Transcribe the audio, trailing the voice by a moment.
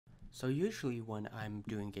So usually when I'm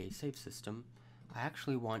doing a save system, I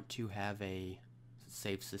actually want to have a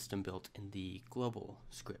save system built in the global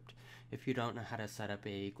script. If you don't know how to set up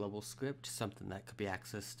a global script, something that could be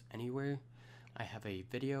accessed anywhere, I have a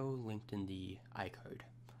video linked in the iCard.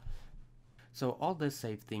 So all this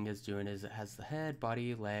save thing is doing is it has the head,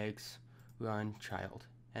 body, legs, run, child,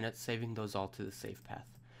 and it's saving those all to the save path.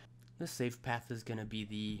 This save path is going to be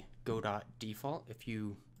the Godot default. If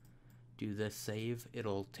you do this save,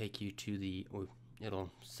 it'll take you to the, or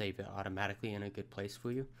it'll save it automatically in a good place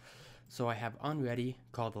for you. So I have onReady,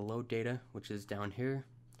 call the load data, which is down here,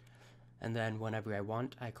 and then whenever I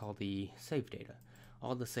want, I call the save data.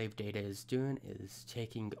 All the save data is doing is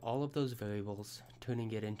taking all of those variables,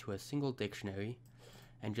 turning it into a single dictionary,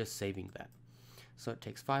 and just saving that. So it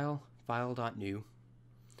takes file, file.new,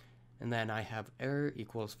 and then I have error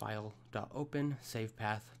equals file.open, save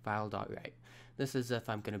path, file.write. This is if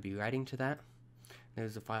I'm going to be writing to that.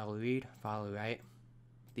 There's a file read, file write.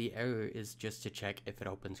 The error is just to check if it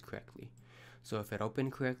opens correctly. So if it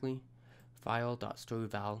opened correctly,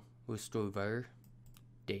 file.storeVal will store var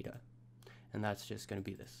data. And that's just going to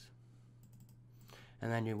be this.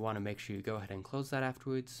 And then you want to make sure you go ahead and close that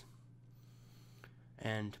afterwards.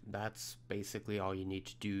 And that's basically all you need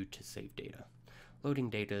to do to save data. Loading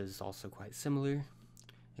data is also quite similar,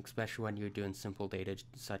 especially when you're doing simple data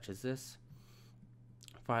such as this.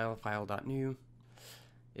 File, file.new,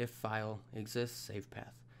 if file exists, save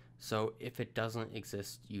path. So if it doesn't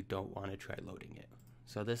exist, you don't want to try loading it.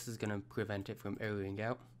 So this is going to prevent it from erroring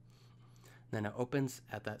out. Then it opens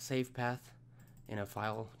at that save path in a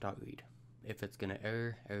file.read. If it's going to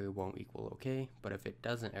error, error won't equal okay, but if it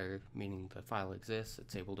doesn't error, meaning the file exists,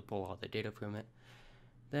 it's able to pull all the data from it,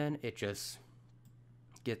 then it just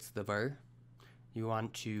gets the var. You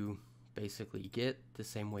want to basically get the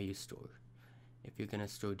same way you store. If you're going to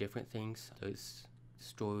store different things, there's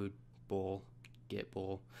store bool, get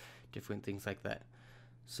bool, different things like that.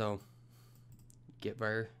 So get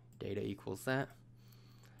var data equals that,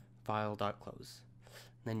 file.close.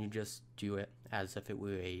 Then you just do it as if it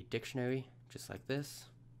were a dictionary, just like this.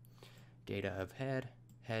 Data of head,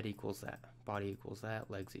 head equals that, body equals that,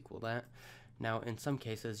 legs equal that. Now in some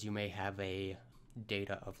cases you may have a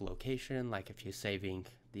data of location, like if you're saving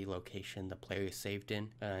the location the player is saved in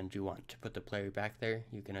and you want to put the player back there,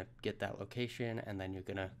 you're going to get that location and then you're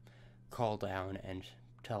going to call down and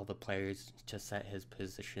tell the players to set his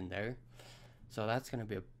position there. So that's going to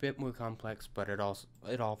be a bit more complex, but it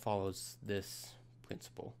all follows this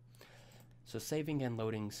principle. So saving and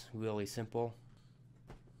loading's really simple.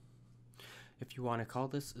 If you want to call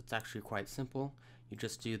this, it's actually quite simple. You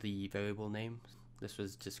just do the variable name. This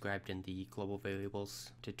was described in the global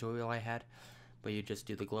variables tutorial I had, but you just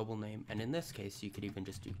do the global name, and in this case you could even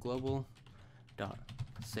just do global.save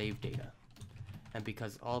data. And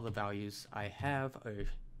because all the values I have are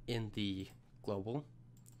in the global,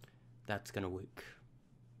 that's going to work.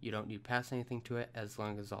 You don't need to pass anything to it as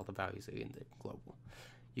long as all the values are in the global.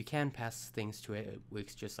 You can pass things to it, it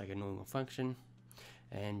works just like a normal function.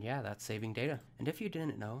 And yeah, that's saving data. And if you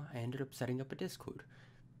didn't know, I ended up setting up a Discord.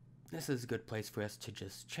 This is a good place for us to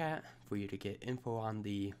just chat, for you to get info on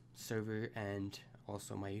the server and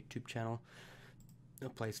also my YouTube channel. A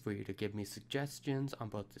place for you to give me suggestions on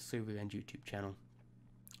both the server and YouTube channel.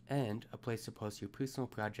 And a place to post your personal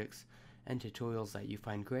projects and tutorials that you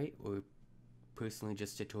find great, or personally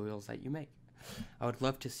just tutorials that you make. I would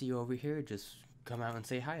love to see you over here. Just come out and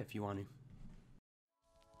say hi if you want to.